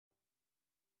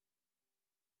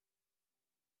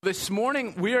This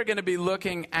morning, we are going to be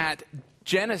looking at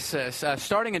Genesis,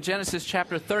 starting in Genesis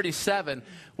chapter 37.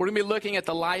 We're going to be looking at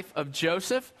the life of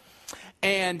Joseph.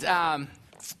 And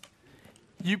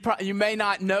you may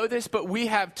not know this, but we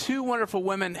have two wonderful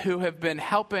women who have been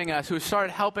helping us, who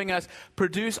started helping us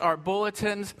produce our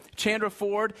bulletins, Chandra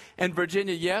Ford and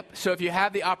Virginia Yip. So if you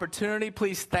have the opportunity,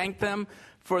 please thank them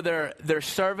for their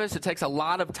service. It takes a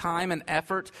lot of time and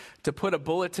effort to put a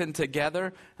bulletin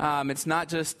together. It's not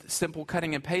just simple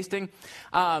cutting and pasting.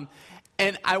 And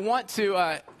I want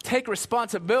to take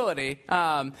responsibility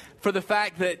for the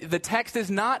fact that the text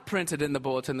is not printed in the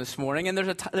bulletin this morning, and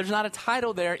there's not a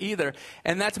title there either.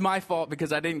 And that's my fault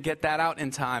because I didn't get that out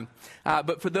in time.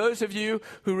 But for those of you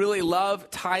who really love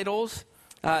titles,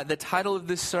 the title of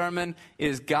this sermon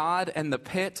is God and the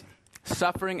Pit,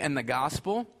 Suffering and the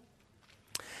Gospel.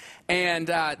 And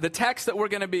the text that we're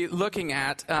going to be looking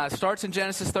at starts in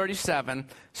Genesis 37.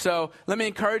 So let me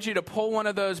encourage you to pull one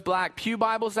of those black pew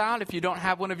Bibles out if you don't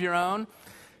have one of your own.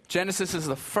 Genesis is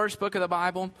the first book of the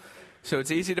Bible, so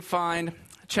it's easy to find.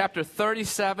 Chapter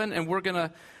 37, and we're going to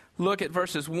look at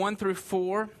verses 1 through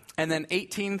 4, and then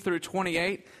 18 through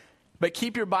 28. But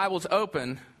keep your Bibles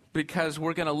open because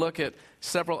we're going to look at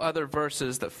several other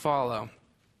verses that follow.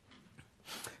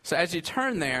 So as you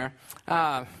turn there,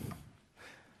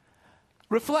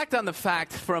 reflect on the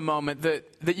fact for a moment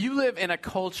that you live in a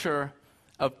culture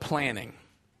of planning.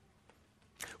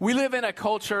 We live in a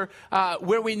culture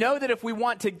where we know that if we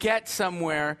want to get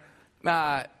somewhere,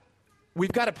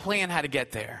 we've got to plan how to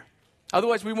get there.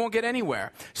 Otherwise, we won't get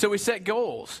anywhere. So we set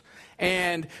goals,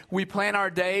 and we plan our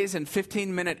days in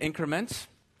 15-minute increments,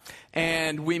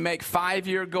 and we make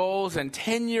 5-year goals and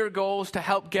 10-year goals to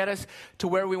help get us to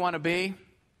where we want to be.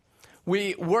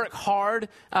 We work hard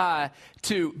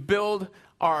to build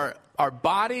our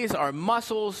bodies, our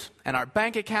muscles, and our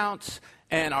bank accounts,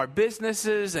 and our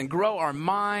businesses, and grow our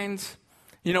minds.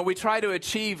 You know, we try to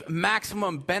achieve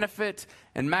maximum benefit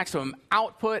and maximum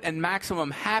output and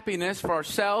maximum happiness for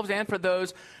ourselves and for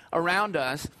those around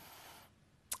us.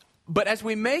 But as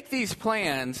we make these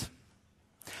plans,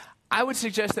 I would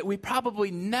suggest that we probably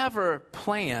never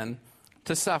plan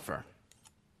to suffer.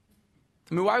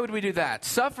 I mean, why would we do that?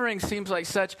 Suffering seems like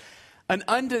such an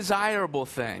undesirable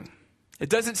thing. It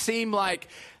doesn't seem like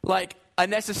a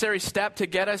necessary step to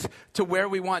get us to where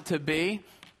we want to be.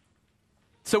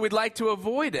 So we'd like to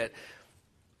avoid it.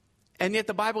 And yet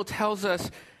the Bible tells us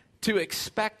to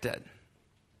expect it.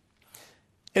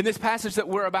 In this passage that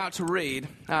we're about to read,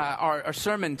 our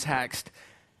sermon text,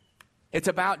 it's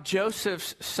about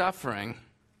Joseph's suffering.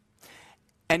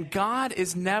 And God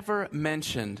is never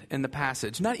mentioned in the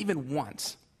passage, not even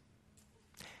once.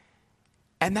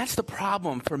 And that's the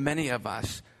problem for many of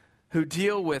us who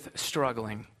deal with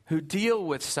struggling, who deal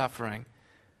with suffering.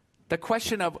 The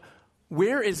question of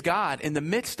where is God in the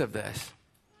midst of this?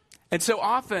 And so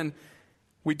often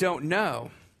we don't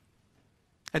know.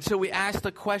 And so we ask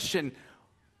the question,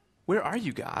 where are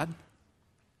you, God?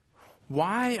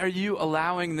 Why are you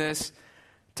allowing this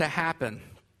to happen?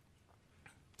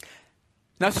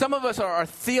 Now, some of us are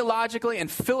theologically and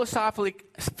philosophically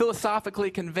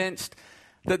convinced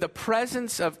that the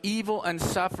presence of evil and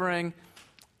suffering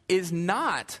is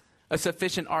not a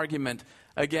sufficient argument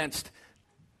against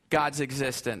God's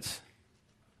existence.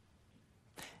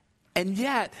 And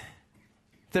yet,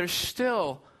 there's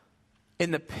still, in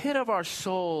the pit of our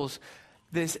souls,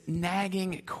 this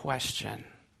nagging question.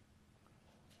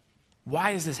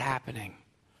 Why is this happening?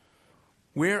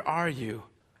 Where are you?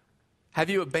 Have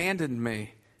you abandoned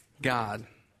me, God?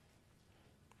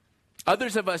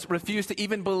 Others of us refuse to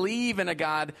even believe in a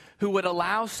God who would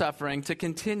allow suffering to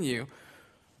continue.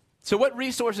 So what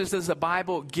resources does the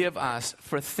Bible give us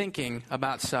for thinking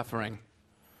about suffering?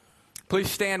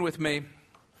 Please stand with me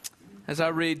as I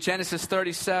read Genesis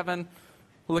 37.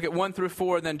 We'll look at 1 through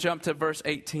 4, then jump to verse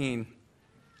 18.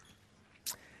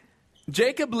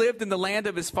 Jacob lived in the land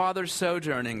of his father's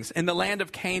sojournings, in the land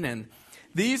of Canaan.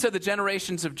 These are the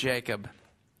generations of Jacob.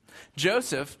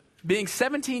 Joseph, being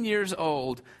 17 years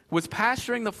old, was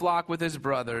pasturing the flock with his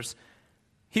brothers.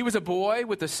 He was a boy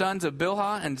with the sons of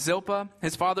Bilhah and Zilpah,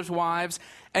 his father's wives,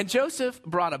 and Joseph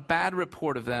brought a bad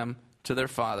report of them to their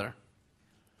father.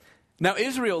 Now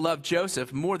Israel loved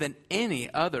Joseph more than any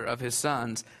other of his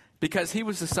sons, because he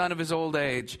was the son of his old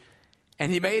age,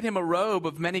 and he made him a robe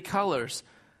of many colors.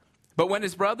 But when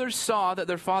his brothers saw that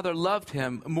their father loved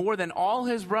him more than all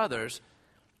his brothers,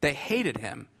 they hated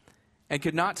him and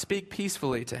could not speak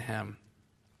peacefully to him.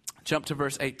 Jump to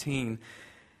verse 18.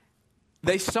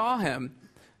 They saw him.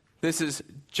 This is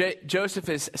Joseph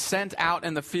is sent out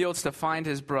in the fields to find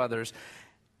his brothers.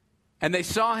 And they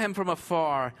saw him from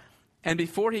afar And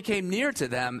before he came near to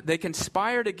them, they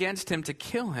conspired against him to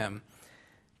kill him.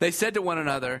 They said to one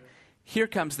another, "Here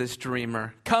comes this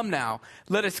dreamer. Come now,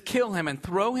 let us kill him and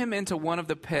throw him into one of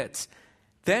the pits.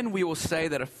 Then we will say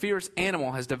that a fierce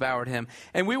animal has devoured him,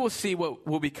 and we will see what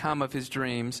will become of his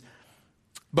dreams."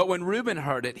 But when Reuben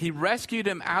heard it, he rescued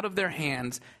him out of their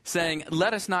hands, saying,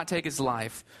 "Let us not take his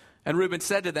life." And Reuben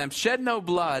said to them, "Shed no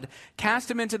blood, cast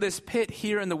him into this pit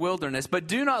here in the wilderness, but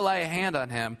do not lay a hand on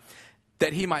him,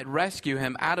 that he might rescue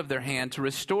him out of their hand to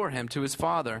restore him to his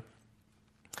father."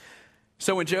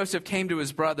 So when Joseph came to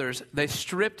his brothers, they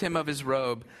stripped him of his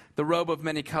robe, the robe of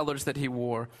many colors that he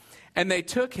wore. And they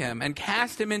took him and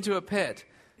cast him into a pit.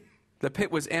 The pit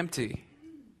was empty.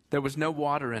 There was no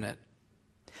water in it.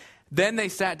 Then they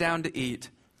sat down to eat.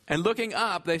 And looking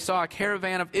up, they saw a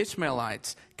caravan of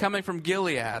Ishmaelites coming from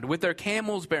Gilead, with their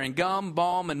camels bearing gum,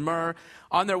 balm, and myrrh,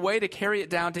 on their way to carry it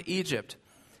down to Egypt.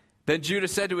 Then Judah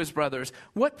said to his brothers,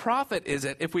 "What profit is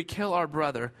it if we kill our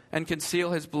brother and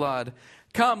conceal his blood?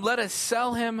 Come, let us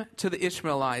sell him to the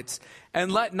Ishmaelites,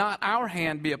 and let not our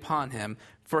hand be upon him,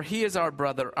 for he is our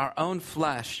brother, our own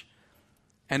flesh."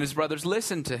 And his brothers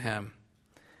listened to him.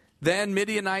 Then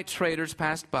Midianite traders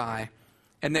passed by,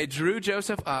 and they drew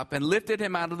Joseph up and lifted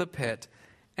him out of the pit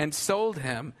and sold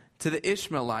him to the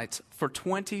Ishmaelites for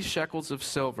 20 shekels of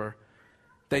silver.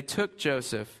 They took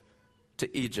Joseph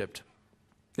to Egypt.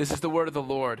 This is the word of the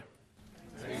Lord.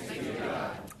 Thanks be to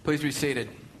God. Please be seated.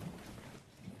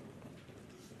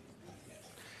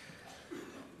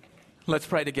 Let's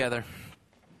pray together.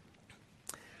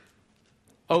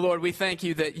 Oh Lord, we thank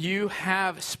you that you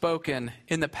have spoken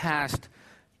in the past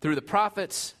through the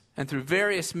prophets and through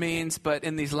various means, but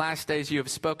in these last days you have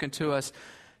spoken to us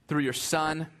through your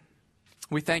Son.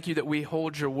 We thank you that we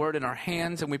hold your word in our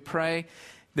hands, and we pray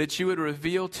that you would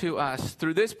reveal to us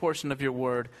through this portion of your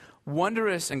word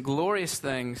wondrous and glorious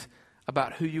things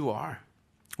about who you are.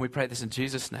 We pray this in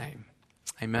Jesus' name.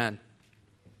 Amen.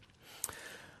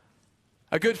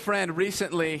 A good friend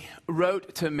recently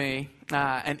wrote to me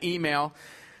an email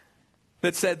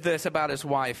that said this about his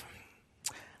wife.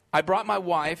 "I brought my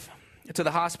wife to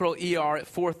the hospital ER at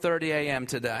 4:30 a.m.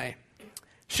 today.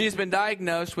 She has been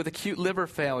diagnosed with acute liver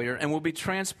failure and will be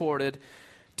transported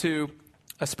to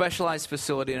a specialized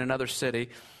facility in another city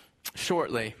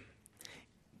shortly.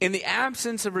 In the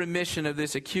absence of remission of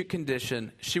this acute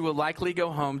condition, she will likely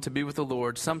go home to be with the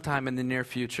Lord sometime in the near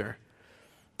future.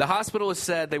 The hospital has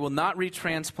said they will not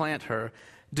retransplant her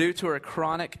due to her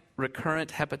chronic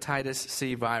recurrent hepatitis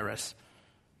C virus."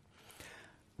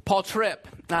 Paul Tripp,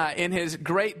 in his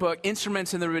great book,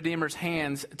 Instruments in the Redeemer's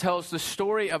Hands, tells the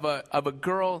story of a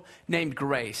girl named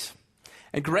Grace.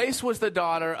 And Grace was the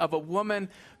daughter of a woman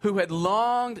who had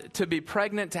longed to be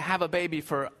pregnant, to have a baby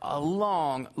for a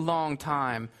long, long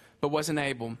time, but wasn't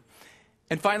able.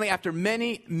 And finally, after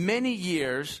many, many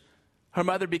years, her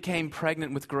mother became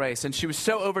pregnant with Grace, and she was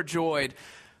so overjoyed.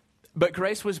 But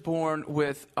Grace was born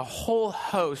with a whole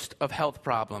host of health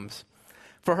problems.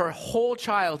 For her whole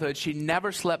childhood, she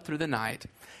never slept through the night,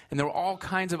 and there were all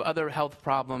kinds of other health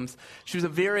problems. She was a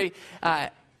very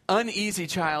uneasy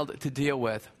child to deal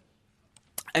with.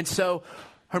 And so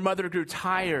her mother grew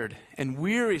tired and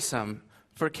wearisome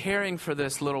for caring for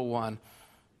this little one.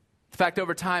 In fact,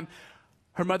 over time,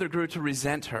 her mother grew to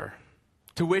resent her,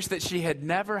 to wish that she had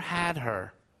never had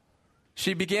her.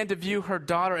 She began to view her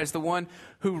daughter as the one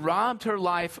who robbed her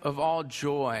life of all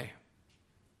joy.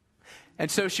 And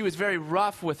so she was very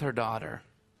rough with her daughter.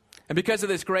 And because of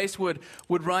this, Grace would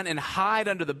run and hide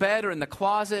under the bed or in the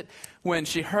closet when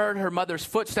she heard her mother's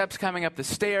footsteps coming up the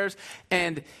stairs,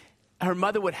 and her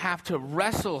mother would have to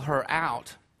wrestle her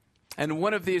out. And in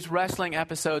one of these wrestling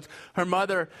episodes, her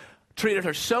mother treated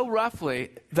her so roughly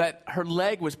that her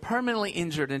leg was permanently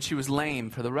injured and she was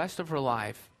lame for the rest of her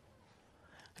life.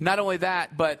 Not only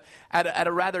that, but at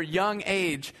a rather young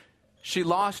age, she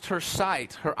lost her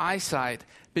sight, her eyesight,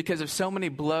 because of so many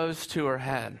blows to her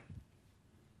head.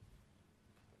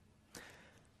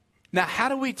 Now, how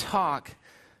do we talk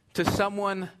to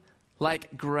someone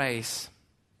like Grace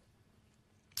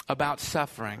about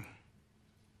suffering?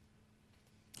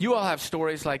 You all have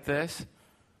stories like this.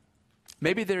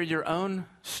 Maybe they're your own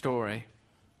story.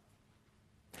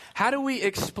 How do we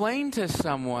explain to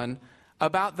someone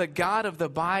about the God of the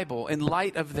Bible in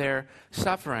light of their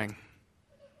suffering?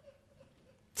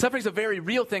 Suffering is a very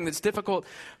real thing that's difficult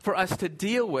for us to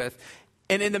deal with.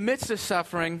 And in the midst of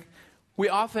suffering, we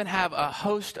often have a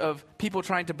host of people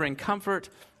trying to bring comfort.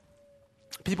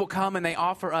 People come and they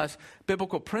offer us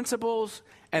biblical principles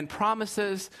and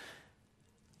promises,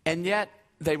 and yet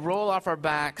they roll off our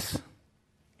backs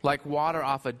like water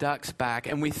off a duck's back,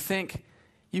 and we think,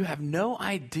 you have no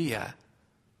idea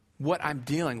what I'm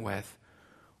dealing with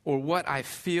or what I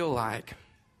feel like.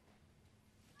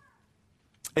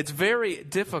 It's very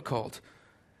difficult.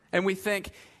 And we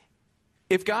think,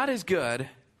 if God is good,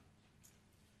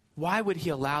 why would he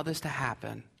allow this to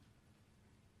happen?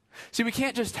 See, we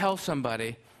can't just tell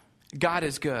somebody God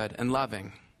is good and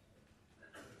loving.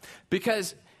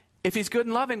 Because if he's good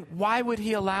and loving, why would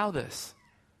he allow this?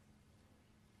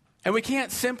 And we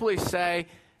can't simply say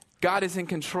God is in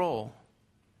control.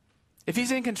 If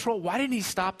he's in control, why didn't he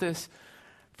stop this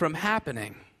from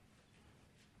happening?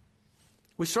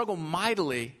 We struggle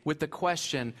mightily with the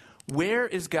question, where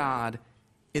is God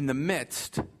in the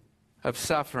midst of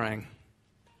suffering?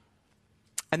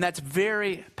 And that's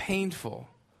very painful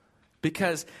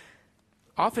because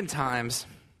oftentimes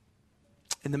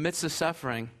in the midst of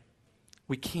suffering,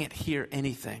 we can't hear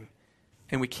anything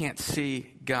and we can't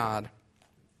see God.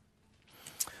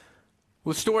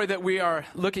 Well, the story that we are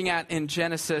looking at in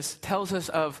Genesis tells us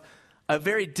of a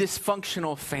very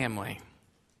dysfunctional family.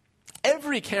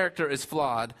 Every character is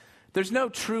flawed. There's no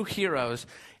true heroes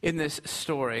in this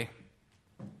story.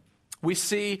 We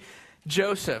see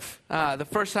Joseph. The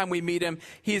first time we meet him,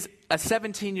 he's a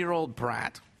 17-year-old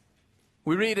brat.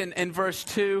 We read in verse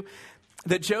 2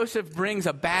 that Joseph brings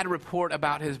a bad report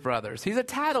about his brothers. He's a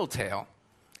tattletale.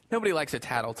 Nobody likes a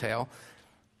tattletale.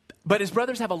 But his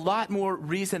brothers have a lot more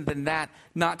reason than that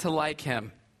not to like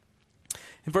him.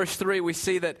 In verse 3, we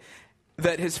see that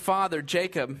his father,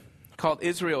 Jacob, called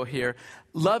Israel here,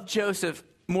 loved Joseph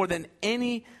more than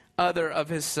any other of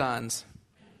his sons.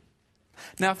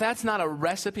 Now, if that's not a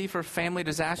recipe for family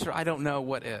disaster, I don't know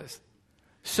what is.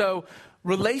 So,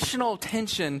 relational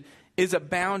tension is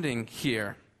abounding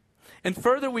here. And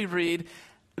further we read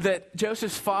that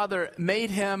Joseph's father made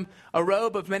him a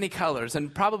robe of many colors.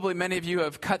 And probably many of you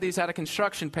have cut these out of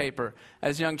construction paper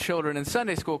as young children in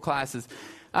Sunday school classes.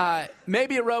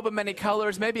 Maybe a robe of many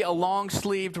colors, maybe a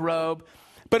long-sleeved robe.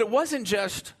 But it wasn't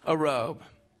just a robe.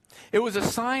 It was a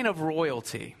sign of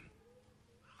royalty.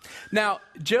 Now,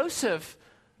 Joseph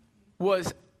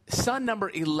was son number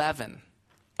 11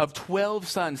 of 12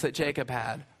 sons that Jacob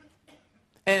had.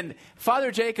 And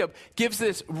Father Jacob gives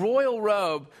this royal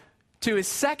robe to his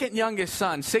second youngest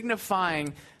son,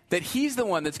 signifying that he's the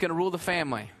one that's going to rule the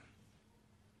family.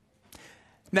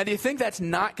 Now, do you think that's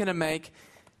not going to make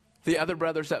the other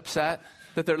brothers upset?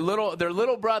 That their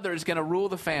little brother is going to rule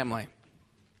the family?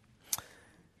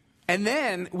 And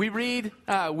then we read,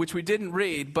 which we didn't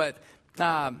read, but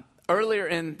earlier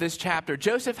in this chapter,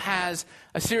 Joseph has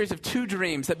a series of 2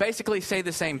 dreams that basically say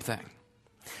the same thing.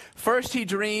 First, he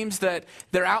dreams that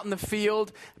they're out in the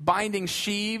field binding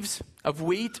sheaves of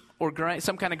wheat or grain,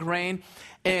 some kind of grain.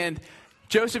 And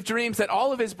Joseph dreams that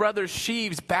all of his brother's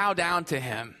sheaves bow down to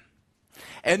him.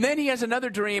 And then he has another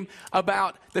dream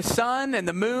about the sun and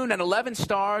the moon and 11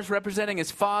 stars representing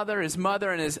his father, his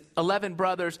mother, and his 11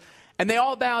 brothers. And they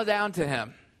all bow down to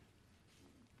him.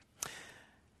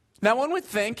 Now, one would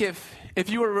think if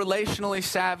you were relationally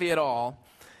savvy at all,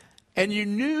 and you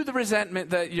knew the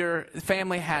resentment that your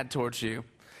family had towards you,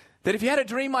 that if you had a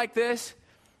dream like this,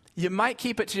 you might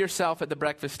keep it to yourself at the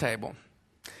breakfast table.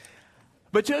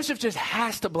 But Joseph just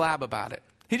has to blab about it.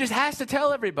 He just has to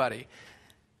tell everybody.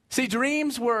 See,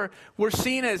 dreams were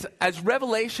seen as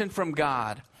revelation from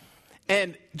God.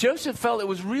 And Joseph felt it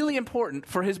was really important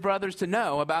for his brothers to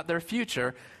know about their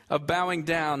future of bowing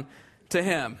down to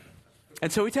him.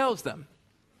 And so he tells them.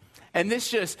 And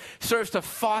this just serves to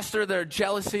foster their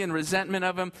jealousy and resentment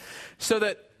of him, so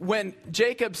that when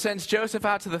Jacob sends Joseph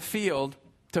out to the field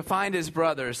to find his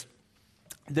brothers,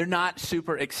 they're not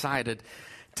super excited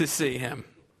to see him.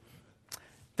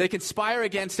 They conspire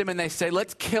against him and they say,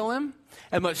 let's kill him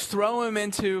and let's throw him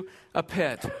into a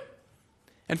pit.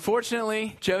 And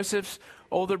fortunately, Joseph's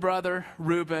older brother,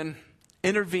 Reuben,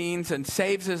 intervenes and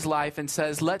saves his life and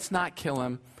says, let's not kill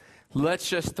him. Let's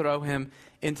just throw him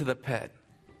into the pit.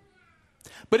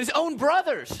 But his own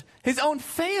brothers, his own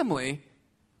family,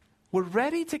 were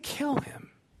ready to kill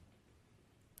him.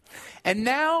 And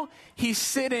now he's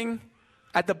sitting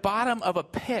at the bottom of a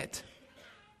pit.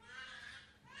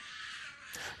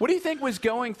 What do you think was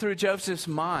going through Joseph's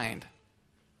mind?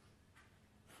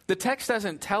 The text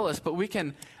doesn't tell us, but we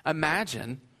can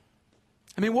imagine.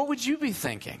 I mean, what would you be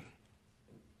thinking?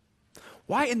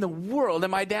 Why in the world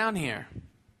am I down here?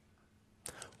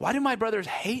 Why do my brothers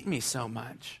hate me so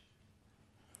much?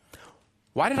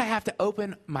 Why did I have to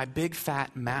open my big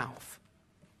fat mouth?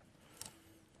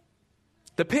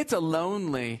 The pit's a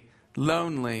lonely,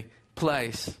 lonely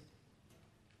place.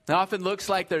 It often looks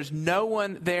like there's no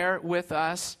one there with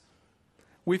us.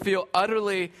 We feel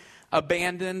utterly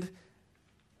abandoned.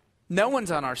 No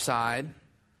one's on our side.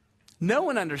 No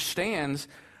one understands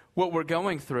what we're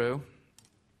going through.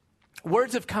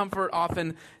 Words of comfort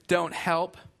often don't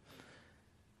help.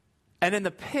 And in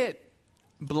the pit,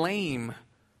 blame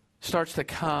starts to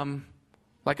come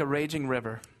like a raging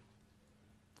river.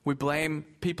 We blame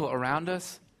people around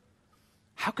us.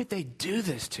 How could they do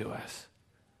this to us?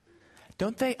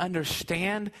 Don't they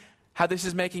understand how this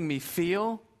is making me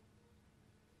feel?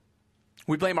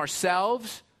 We blame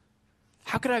ourselves.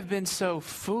 How could I have been so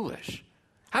foolish?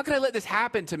 How could I let this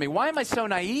happen to me? Why am I so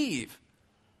naive?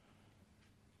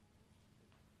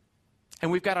 And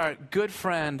we've got our good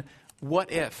friend,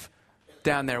 what if,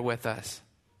 down there with us.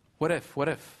 What if?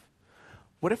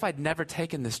 What if I'd never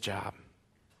taken this job?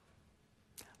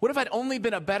 What if I'd only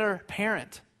been a better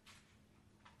parent?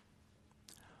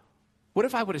 What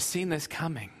if I would have seen this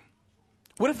coming?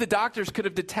 What if the doctors could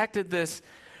have detected this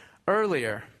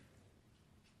earlier?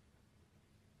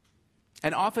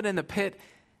 And often in the pit,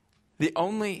 the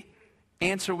only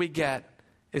answer we get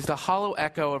is the hollow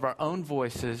echo of our own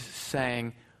voices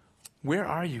saying, "Where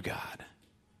are you, God?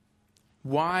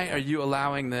 Why are you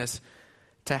allowing this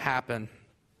to happen?"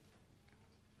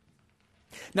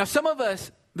 Now, some of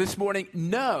us this morning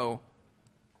know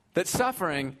that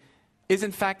suffering is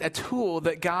in fact a tool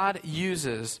that God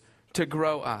uses to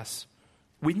grow us.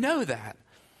 We know that.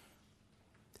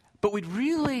 But we'd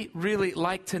really, really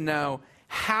like to know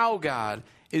how God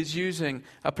is using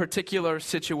a particular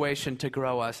situation to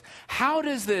grow us. How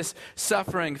does this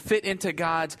suffering fit into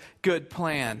God's good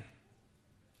plan?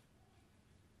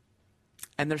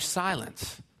 And there's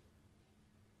silence.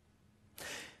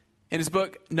 In his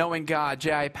book, Knowing God,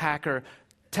 J.I. Packer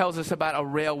tells us about a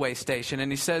railway station. And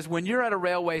he says, when you're at a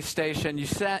railway station, you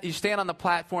stand on the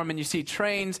platform and you see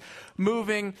trains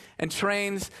moving and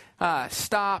trains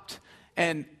stopped.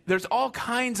 And there's all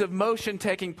kinds of motion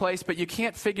taking place, but you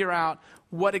can't figure out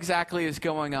what exactly is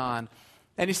going on.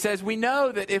 And he says, we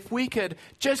know that if we could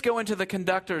just go into the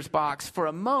conductor's box for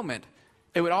a moment,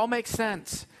 it would all make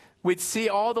sense. We'd see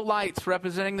all the lights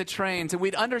representing the trains, and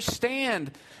we'd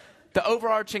understand the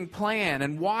overarching plan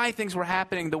and why things were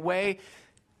happening the way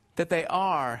that they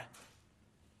are.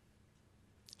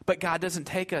 But God doesn't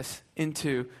take us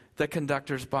into the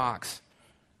conductor's box.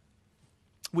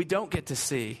 We don't get to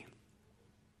see.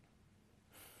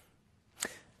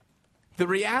 The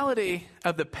reality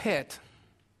of the pit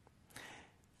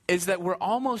is that we're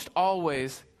almost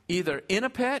always either in a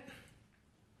pit,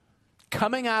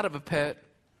 coming out of a pit,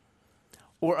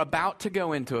 or about to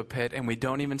go into a pit, and we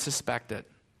don't even suspect it.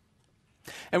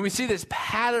 And we see this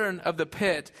pattern of the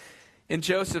pit in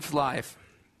Joseph's life.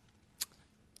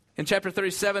 In chapter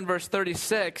 37, verse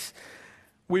 36,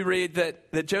 we read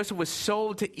that Joseph was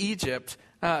sold in Egypt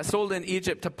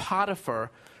to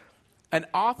Potiphar, an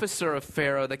officer of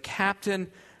Pharaoh, the captain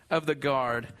of the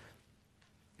guard.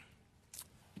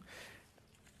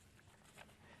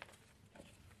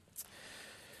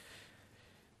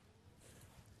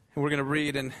 And we're going to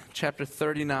read in chapter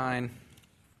 39,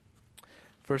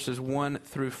 verses 1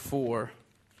 through 4.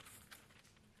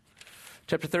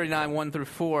 Chapter 39, 1 through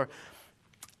 4.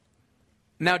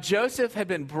 Now Joseph had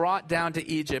been brought down to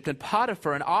Egypt, and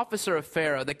Potiphar, an officer of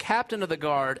Pharaoh, the captain of the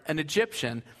guard, an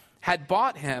Egyptian, had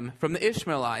bought him from the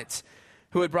Ishmaelites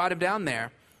who had brought him down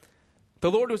there.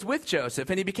 The Lord was with Joseph,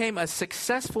 and he became a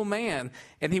successful man,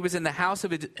 and he was in the house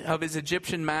of his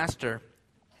Egyptian master.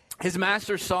 His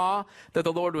master saw that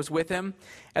the Lord was with him,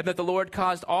 and that the Lord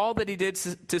caused all that he did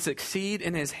to succeed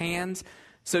in his hands.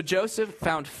 So Joseph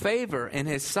found favor in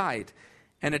his sight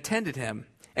and attended him.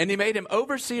 And he made him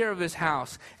overseer of his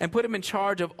house and put him in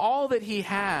charge of all that he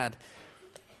had.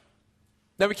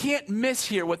 Now we can't miss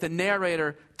here what the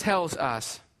narrator tells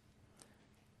us.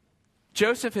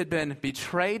 Joseph had been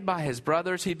betrayed by his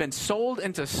brothers. He'd been sold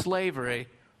into slavery.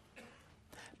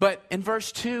 But in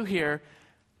verse 2 here,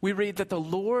 we read that the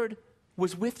Lord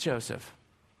was with Joseph.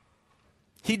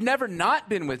 He'd never not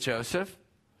been with Joseph.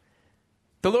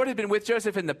 The Lord had been with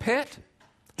Joseph in the pit.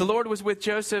 The Lord was with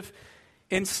Joseph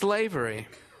in slavery.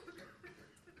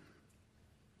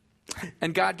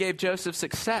 And God gave Joseph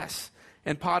success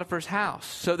in Potiphar's house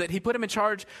so that he put him in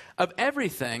charge of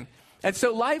everything. And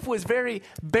so life was very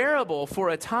bearable for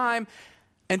a time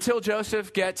until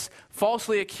Joseph gets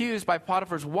falsely accused by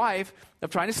Potiphar's wife of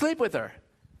trying to sleep with her.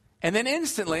 And then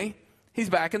instantly, he's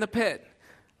back in the pit.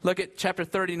 Look at chapter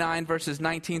 39, verses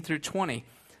 19 through 20.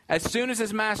 As soon as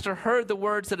his master heard the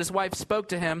words that his wife spoke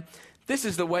to him, "This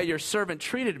is the way your servant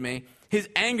treated me," his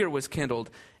anger was kindled.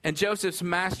 And Joseph's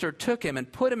master took him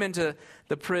and put him into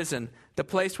the prison, the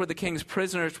place where the king's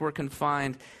prisoners were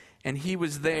confined, and he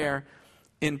was there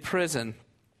in prison.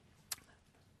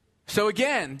 So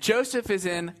again, Joseph is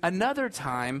in another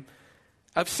time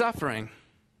of suffering.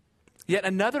 Yet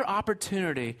another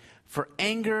opportunity for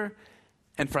anger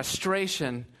and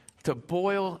frustration to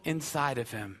boil inside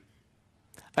of him.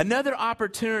 Another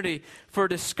opportunity for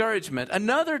discouragement.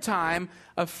 Another time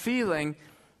of feeling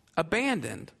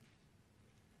abandoned.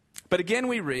 But again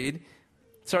we read,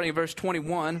 starting in verse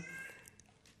 21,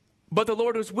 "But the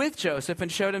Lord was with Joseph and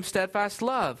showed him steadfast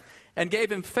love and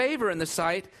gave him favor in the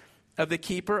sight of the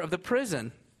keeper of the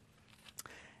prison.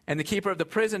 And the keeper of the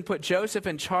prison put Joseph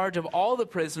in charge of all the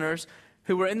prisoners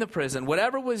who were in the prison.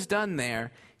 Whatever was done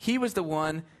there, he was the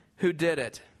one who did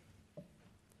it."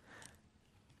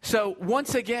 So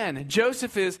once again,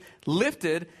 Joseph is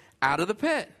lifted out of the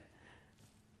pit.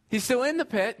 He's still in the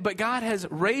pit, but God has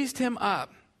raised him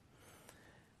up.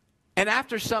 And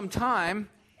after some time,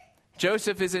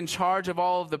 Joseph is in charge of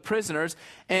all of the prisoners,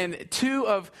 and two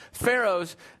of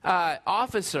Pharaoh's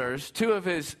officers, two of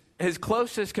his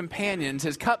closest companions,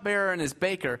 his cupbearer and his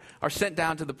baker, are sent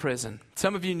down to the prison.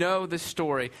 Some of you know this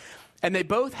story. And they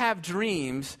both have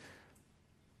dreams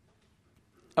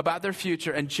about their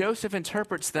future, and Joseph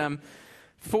interprets them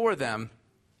for them.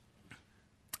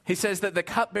 He says that the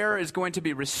cupbearer is going to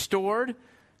be restored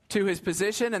to his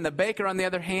position, and the baker, on the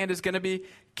other hand, is going to be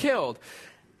killed.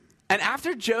 And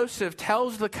after Joseph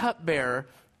tells the cupbearer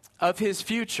of his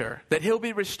future, that he'll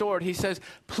be restored, he says,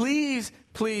 "Please,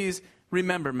 please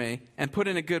remember me and put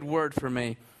in a good word for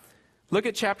me." Look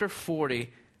at chapter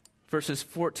 40, verses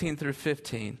 14 through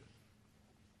 15.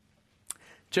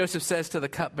 Joseph says to the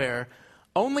cupbearer,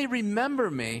 "Only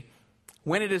remember me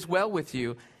when it is well with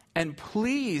you, and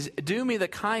please do me the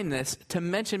kindness to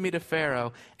mention me to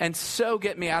Pharaoh, and so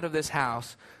get me out of this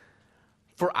house.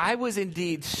 For I was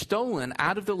indeed stolen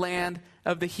out of the land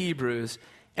of the Hebrews,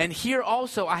 and here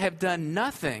also I have done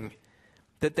nothing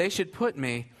that they should put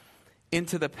me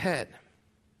into the pit."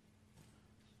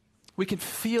 We can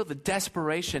feel the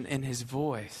desperation in his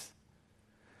voice.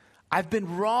 I've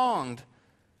been wronged.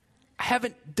 I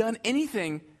haven't done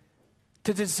anything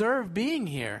to deserve being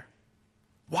here.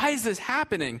 Why is this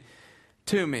happening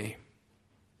to me?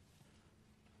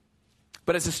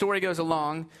 But as the story goes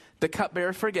along, the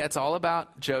cupbearer forgets all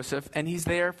about Joseph, and he's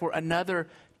there for another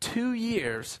 2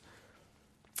 years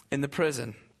in the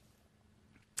prison.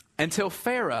 Until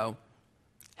Pharaoh,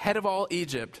 head of all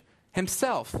Egypt,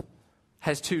 himself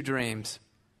has 2 dreams.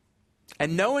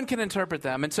 And no one can interpret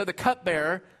them. And so the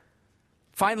cupbearer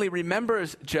finally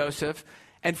remembers Joseph,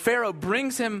 and Pharaoh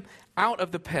brings him out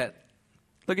of the pit.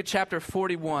 Look at chapter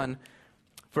 41,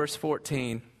 verse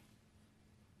 14.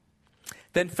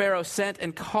 "Then Pharaoh sent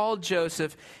and called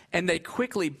Joseph, and they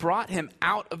quickly brought him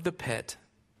out of the pit."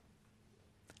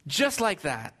 Just like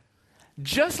that.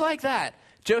 Just like that.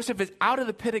 Joseph is out of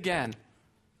the pit again.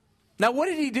 Now, what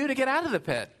did he do to get out of the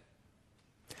pit?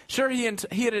 Sure, he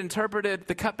had interpreted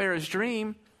the cupbearer's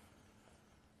dream,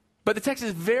 but the text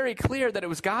is very clear that it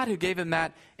was God who gave him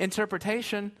that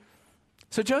interpretation.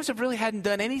 So Joseph really hadn't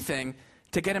done anything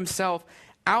to get himself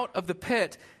out of the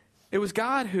pit. It was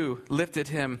God who lifted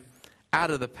him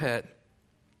out of the pit.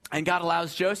 And God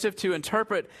allows Joseph to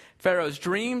interpret Pharaoh's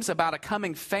dreams about a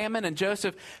coming famine. And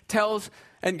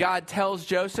God tells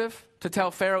Joseph to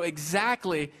tell Pharaoh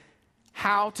exactly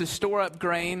how to store up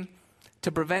grain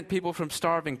to prevent people from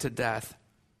starving to death.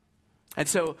 And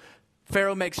so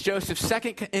Pharaoh makes Joseph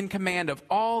second in command of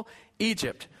all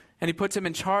Egypt. And he puts him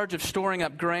in charge of storing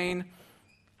up grain.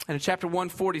 And in chapter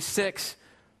 146,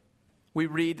 we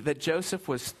read that Joseph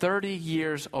was 30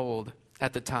 years old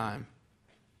at the time.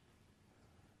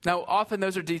 Now, often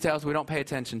those are details we don't pay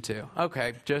attention to.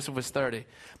 Okay, Joseph was 30.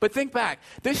 But think back.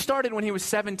 This started when he was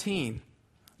 17.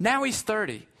 Now he's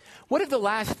 30. What have the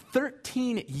last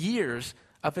 13 years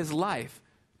of his life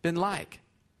been like?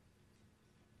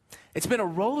 It's been a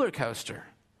roller coaster.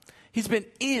 He's been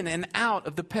in and out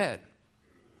of the pit.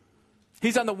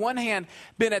 He's on the one hand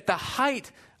been at the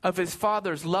height of his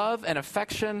father's love and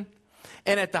affection,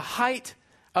 and at the height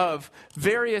of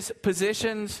various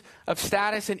positions of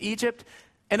status in Egypt.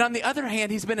 And on the other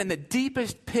hand, he's been in the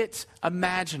deepest pits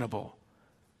imaginable.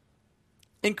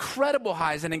 Incredible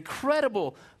highs and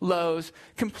incredible lows,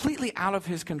 completely out of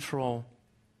his control.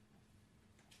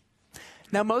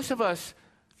 Now, most of us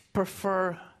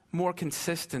prefer more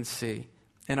consistency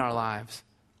in our lives.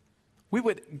 We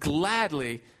would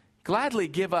gladly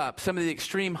give up some of the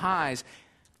extreme highs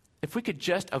if we could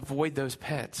just avoid those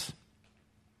pits.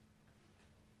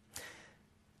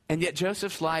 And yet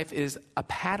Joseph's life is a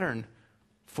pattern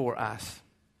for us.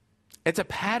 It's a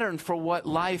pattern for what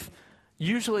life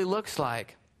usually looks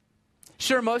like.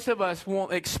 Sure, most of us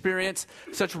won't experience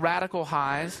such radical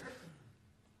highs,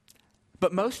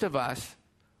 but most of us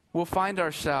will find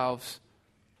ourselves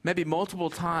maybe multiple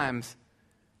times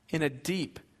in a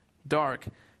deep, dark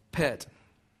pit.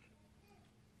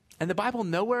 And the Bible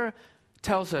nowhere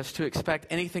tells us to expect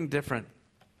anything different.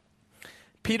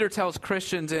 Peter tells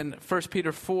Christians in 1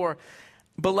 Peter 4,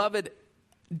 "Beloved,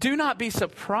 do not be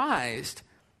surprised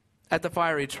at the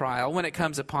fiery trial when it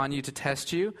comes upon you to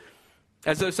test you,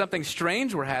 as though something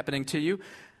strange were happening to you,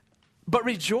 but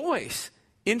rejoice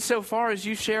insofar as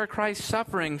you share Christ's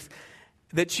sufferings,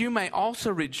 that you may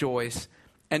also rejoice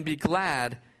and be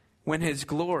glad when his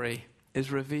glory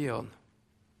is revealed."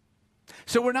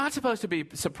 So we're not supposed to be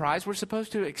surprised. We're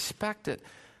supposed to expect it.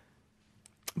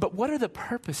 But what are the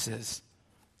purposes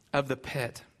of the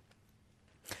pit?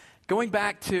 Going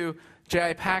back to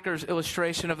J.I. Packer's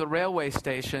illustration of the railway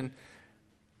station,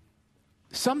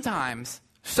 sometimes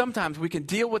we can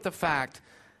deal with the fact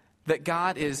that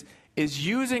God is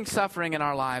using suffering in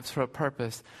our lives for a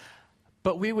purpose.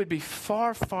 But we would be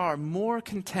far, far more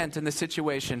content in the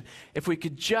situation if we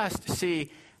could just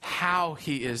see how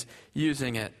he is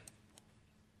using it.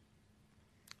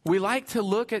 We like to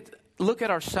look at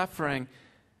our suffering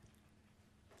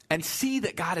and see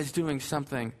that God is doing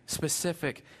something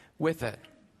specific with it.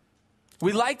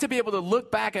 We like to be able to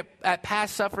look back at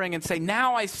past suffering and say,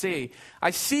 now I see.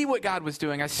 I see what God was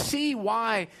doing. I see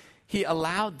why he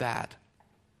allowed that.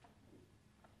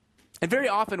 And very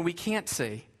often we can't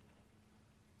see.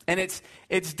 And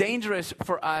it's dangerous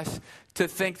for us to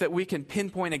think that we can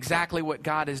pinpoint exactly what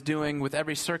God is doing with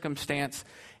every circumstance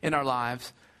in our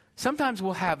lives. Sometimes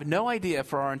we'll have no idea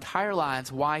for our entire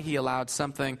lives why he allowed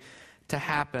something to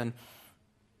happen.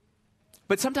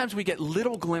 But sometimes we get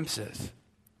little glimpses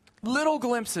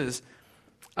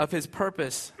of his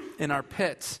purpose in our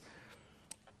pits.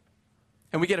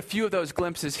 And we get a few of those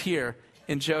glimpses here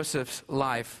in Joseph's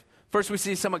life. First, we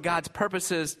see some of God's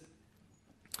purposes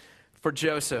for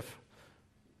Joseph.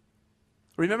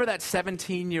 Remember that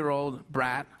 17-year-old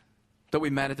brat that we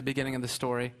met at the beginning of the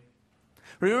story?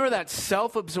 Remember that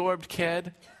self-absorbed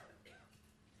kid?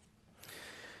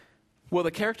 Well,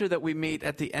 the character that we meet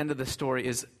at the end of the story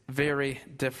is very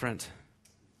different.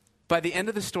 By the end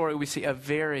of the story, we see a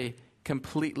very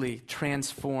completely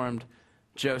transformed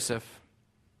Joseph.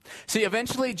 See,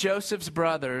 eventually Joseph's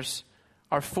brothers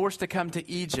are forced to come to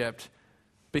Egypt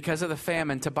because of the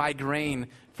famine to buy grain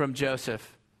from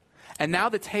Joseph. And now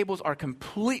the tables are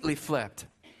completely flipped.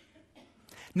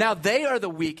 Now they are the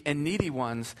weak and needy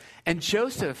ones, and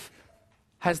Joseph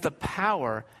has the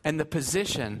power and the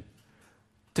position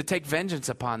to take vengeance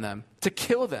upon them, to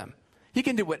kill them. He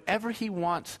can do whatever he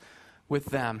wants with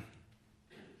them.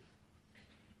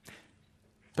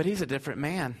 But he's a different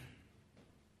man.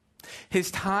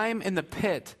 His time in the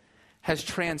pit has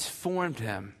transformed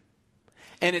him,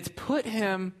 and it's put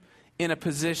him in a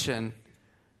position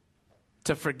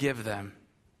to forgive them.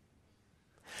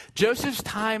 Joseph's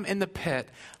time in the pit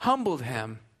humbled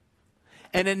him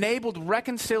and enabled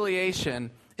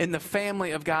reconciliation in the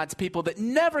family of God's people that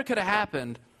never could have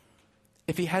happened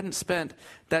if he hadn't spent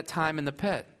that time in the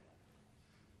pit.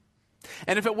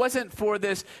 And if it wasn't for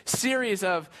this series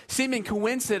of seeming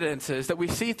coincidences that we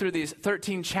see through these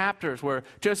 13 chapters where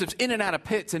Joseph's in and out of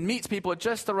pits and meets people at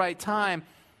just the right time,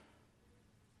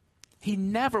 he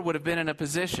never would have been in a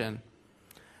position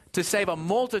to save a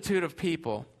multitude of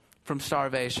people from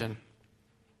starvation.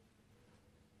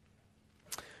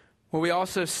 Well, we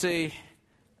also see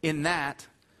in that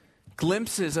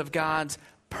glimpses of God's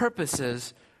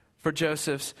purposes for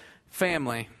Joseph's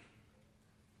family.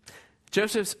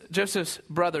 Joseph's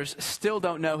brothers still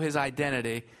don't know his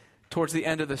identity towards the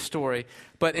end of the story,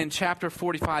 but in chapter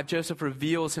 45, Joseph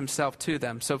reveals himself to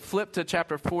them. So flip to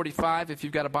chapter 45 if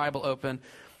you've got a Bible open.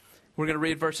 We're going to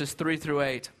read verses 3 through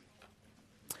 8.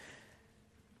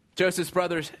 Joseph's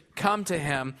brothers come to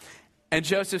him, and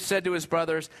Joseph said to his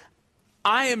brothers,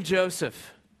 "I am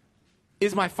Joseph.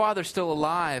 Is my father still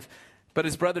alive?" But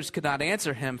his brothers could not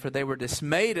answer him, for they were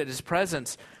dismayed at his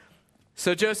presence.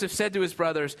 So Joseph said to his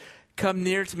brothers, "Come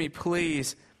near to me,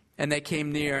 please." And they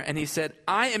came near, and he said,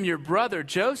 "I am your brother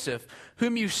Joseph,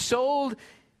 whom you sold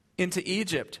into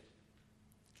Egypt.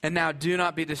 And now do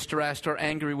not be distressed or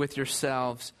angry with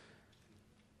yourselves,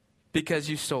 because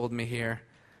you sold me here.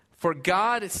 For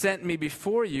God sent me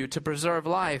before you to preserve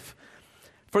life.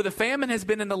 For the famine has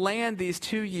been in the land these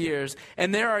 2 years,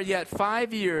 and there are yet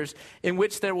 5 years in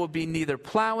which there will be neither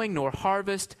plowing nor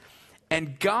harvest.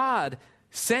 And God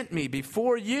sent me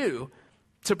before you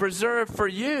to preserve for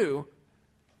you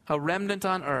a remnant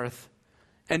on earth,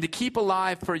 and to keep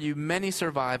alive for you many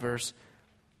survivors.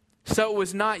 So it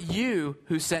was not you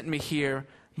who sent me here,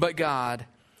 but God.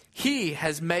 He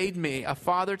has made me a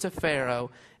father to Pharaoh,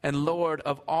 and Lord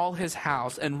of all his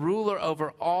house, and ruler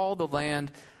over all the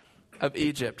land of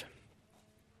Egypt."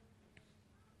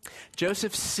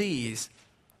 Joseph sees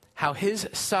how his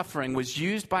suffering was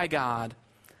used by God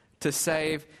to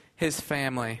save his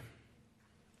family.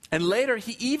 And later,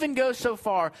 he even goes so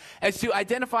far as to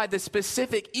identify the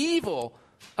specific evil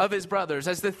of his brothers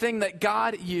as the thing that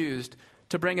God used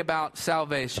to bring about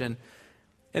salvation.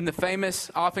 In the famous,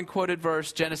 often quoted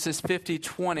verse, Genesis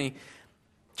 50:20,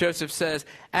 Joseph says,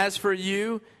 "As for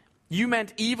you, you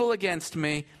meant evil against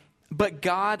me, but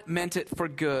God meant it for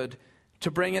good, to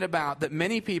bring it about that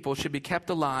many people should be kept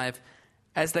alive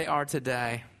as they are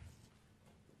today."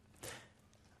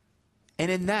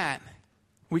 And in that,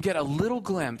 we get a little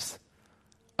glimpse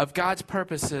of God's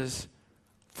purposes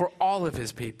for all of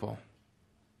his people,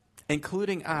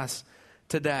 including us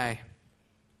today.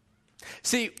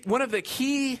 See, one of the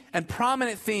key and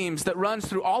prominent themes that runs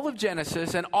through all of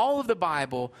Genesis and all of the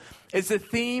Bible is the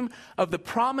theme of the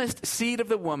promised seed of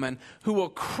the woman who will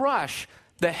crush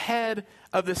the head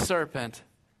of the serpent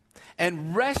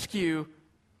and rescue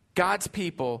God's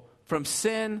people from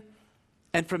sin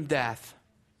and from death.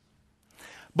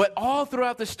 But all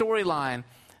throughout the storyline,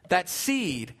 that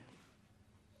seed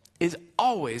is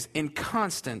always in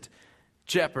constant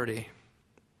jeopardy.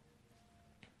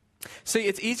 See,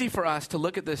 it's easy for us to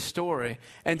look at this story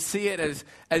and see it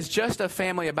as just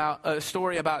a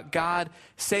story about God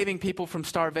saving people from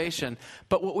starvation.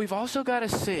 But what we've also got to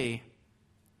see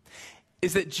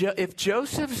is that if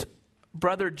Joseph's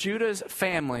brother Judah's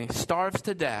family starves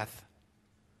to death,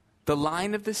 the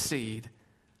line of the seed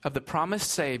of the promised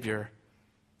Savior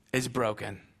is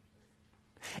broken.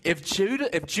 If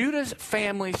Judah's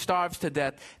family starves to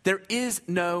death, there is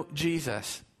no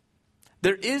Jesus.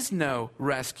 There is no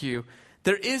rescue.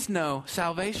 There is no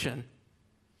salvation.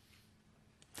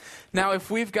 Now,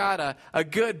 if we've got a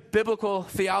good biblical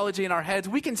theology in our heads,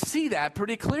 we can see that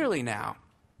pretty clearly now.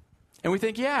 And we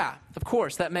think, yeah, of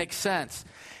course, that makes sense.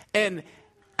 And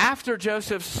after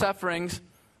Joseph's sufferings,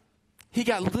 he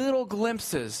got little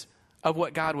glimpses of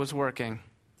what God was working.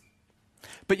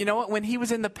 But you know what? When he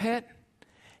was in the pit,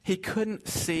 he couldn't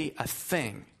see a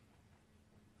thing.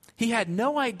 He had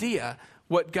no idea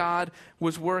what God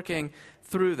was working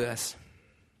through this.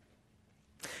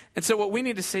 And so what we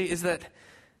need to see is that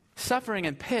suffering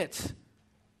and pits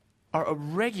are a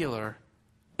regular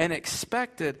and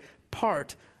expected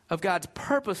part of God's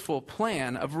purposeful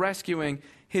plan of rescuing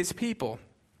his people.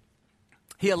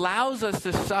 He allows us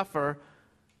to suffer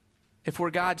if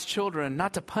we're God's children,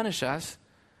 not to punish us,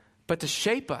 but to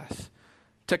shape us,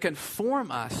 to conform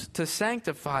us, to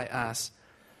sanctify us.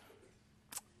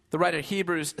 The writer of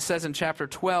Hebrews says in chapter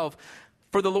 12,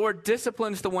 "For the Lord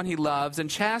disciplines the one he loves and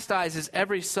chastises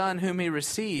every son whom he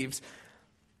receives.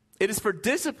 It is for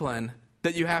discipline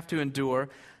that you have to endure.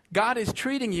 God is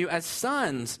treating you as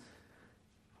sons.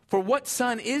 For what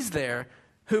son is there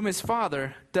whom his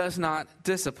father does not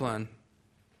discipline?"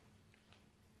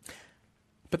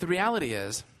 But the reality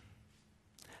is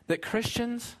that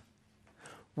Christians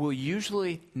will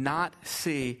usually not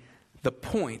see the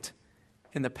point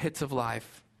in the pits of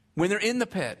life when they're in the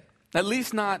pit, at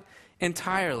least not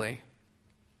entirely.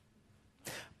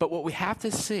 But what we have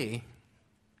to see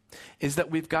is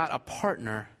that we've got a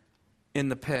partner in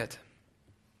the pit.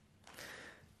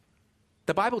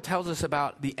 The Bible tells us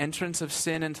about the entrance of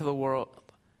sin into the world,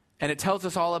 and it tells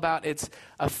us all about its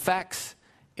effects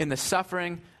in the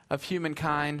suffering of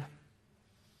humankind.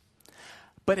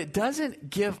 But it doesn't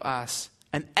give us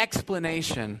an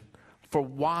explanation for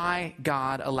why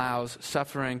God allows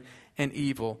suffering and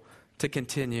evil to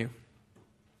continue.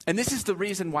 And this is the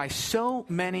reason why so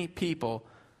many people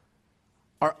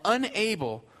are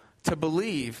unable to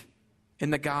believe in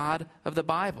the God of the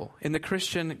Bible, in the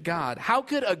Christian God. How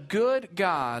could a good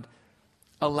God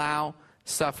allow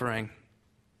suffering?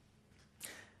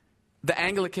 The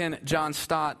Anglican John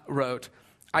Stott wrote,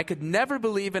 "I could never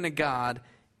believe in a God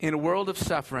in a world of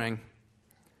suffering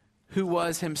who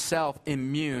was himself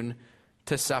immune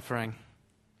to suffering."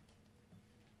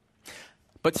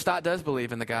 But Stott does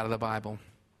believe in the God of the Bible.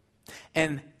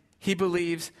 And he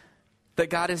believes that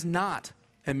God is not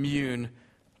immune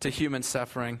to human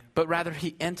suffering, but rather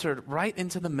he entered right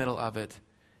into the middle of it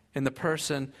in the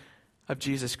person of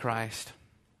Jesus Christ.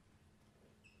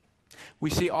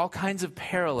 We see all kinds of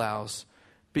parallels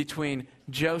between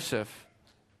Joseph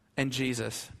and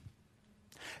Jesus.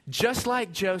 Just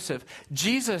like Joseph,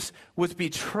 Jesus was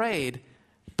betrayed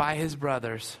by his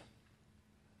brothers.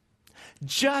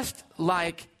 Just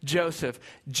like Joseph,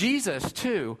 Jesus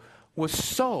too was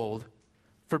sold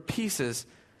for pieces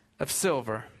of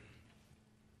silver.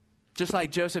 Just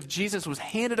like Joseph, Jesus was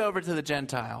handed over to the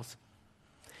Gentiles.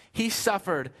 He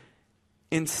suffered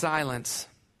in silence.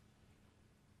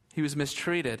 He was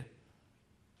mistreated.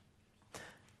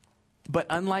 But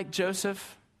unlike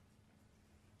Joseph,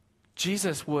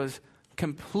 Jesus was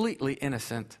completely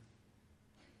innocent,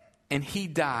 and he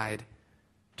died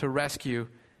to rescue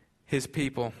his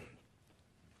people.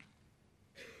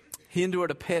 He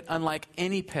endured a pit unlike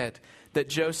any pit that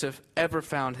Joseph ever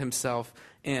found himself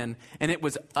in, and it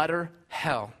was utter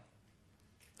hell.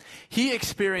 He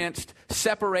experienced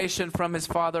separation from his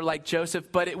father like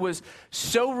Joseph, but it was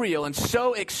so real and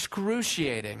so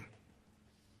excruciating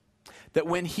that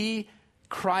when he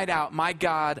cried out, my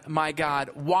God,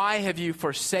 why have you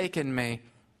forsaken me?"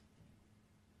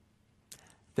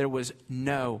 there was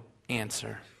no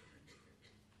answer.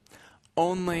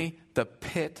 Only the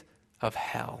pit of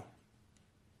hell.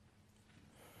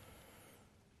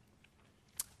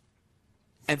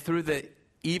 And through the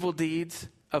evil deeds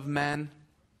of men,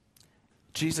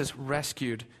 Jesus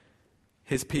rescued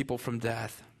his people from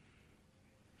death.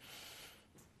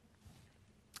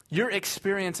 Your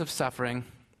experience of suffering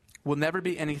will never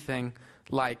be anything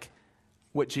like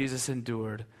what Jesus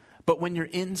endured. But when you're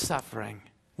in suffering,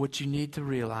 what you need to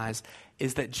realize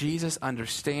is that Jesus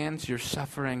understands your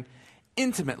suffering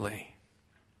intimately.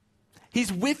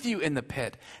 He's with you in the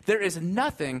pit. There is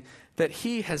nothing that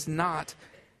he has not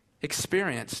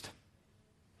experienced.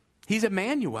 He's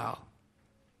Emmanuel,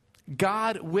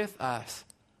 God with us,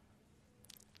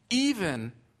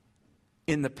 even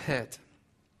in the pit.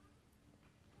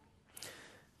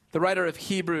 The writer of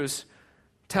Hebrews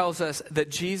tells us that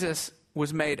Jesus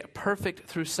was made perfect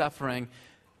through suffering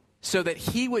so that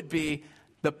he would be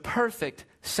the perfect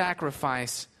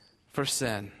sacrifice for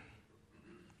sin.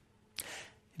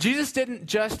 Jesus didn't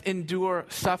just endure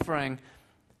suffering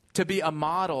to be a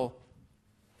model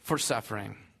for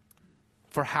suffering,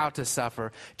 for how to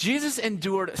suffer. Jesus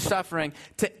endured suffering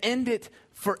to end it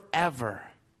forever.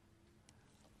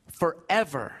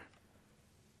 Forever.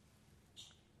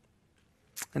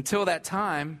 Until that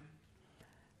time,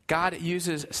 God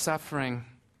uses suffering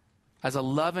as a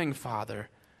loving father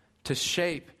to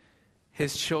shape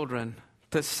his children,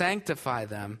 to sanctify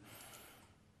them.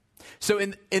 So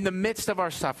in the midst of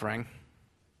our suffering,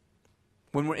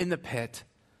 when we're in the pit,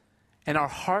 and our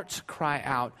hearts cry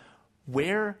out,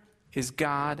 where is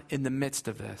God in the midst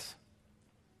of this?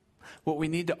 What we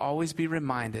need to always be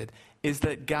reminded is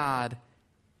that God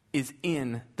is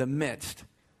in the midst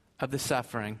of the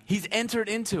suffering. He's entered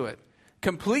into it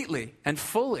completely and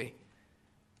fully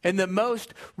in the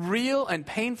most real and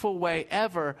painful way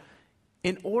ever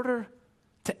in order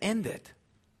to end it.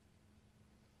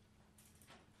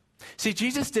 See,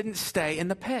 Jesus didn't stay in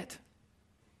the pit.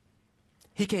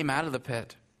 He came out of the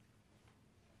pit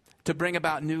to bring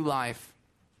about new life.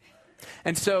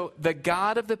 And so the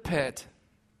God of the pit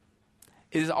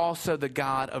is also the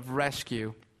God of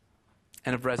rescue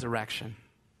and of resurrection.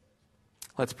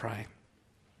 Let's pray.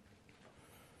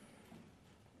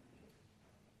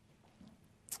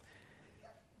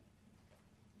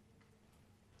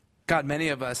 God, many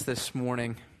of us this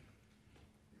morning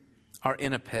are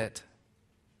in a pit,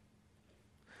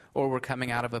 or we're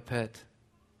coming out of a pit.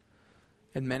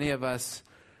 And many of us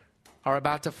are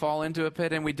about to fall into a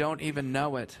pit and we don't even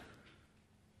know it.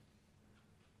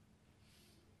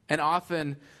 And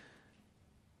often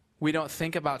we don't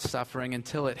think about suffering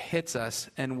until it hits us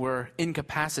and we're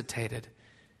incapacitated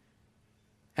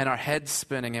and our head's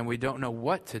spinning and we don't know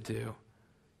what to do.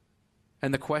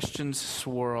 And the questions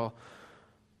swirl.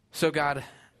 So God,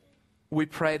 we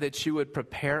pray that you would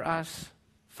prepare us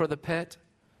for the pit.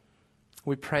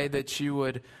 We pray that you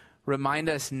would remind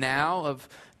us now of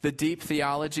the deep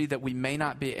theology that we may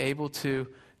not be able to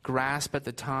grasp at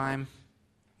the time.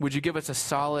 Would you give us a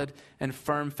solid and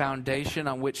firm foundation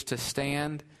on which to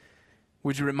stand?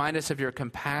 Would you remind us of your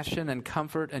compassion and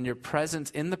comfort and your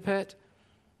presence in the pit?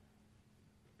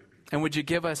 And would you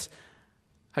give us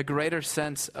a greater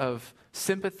sense of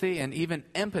sympathy and even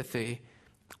empathy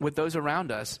with those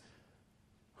around us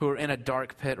who are in a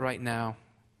dark pit right now?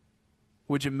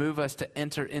 Would you move us to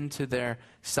enter into their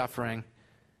suffering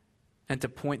and to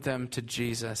point them to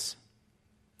Jesus?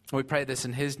 We pray this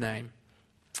in his name.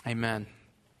 Amen.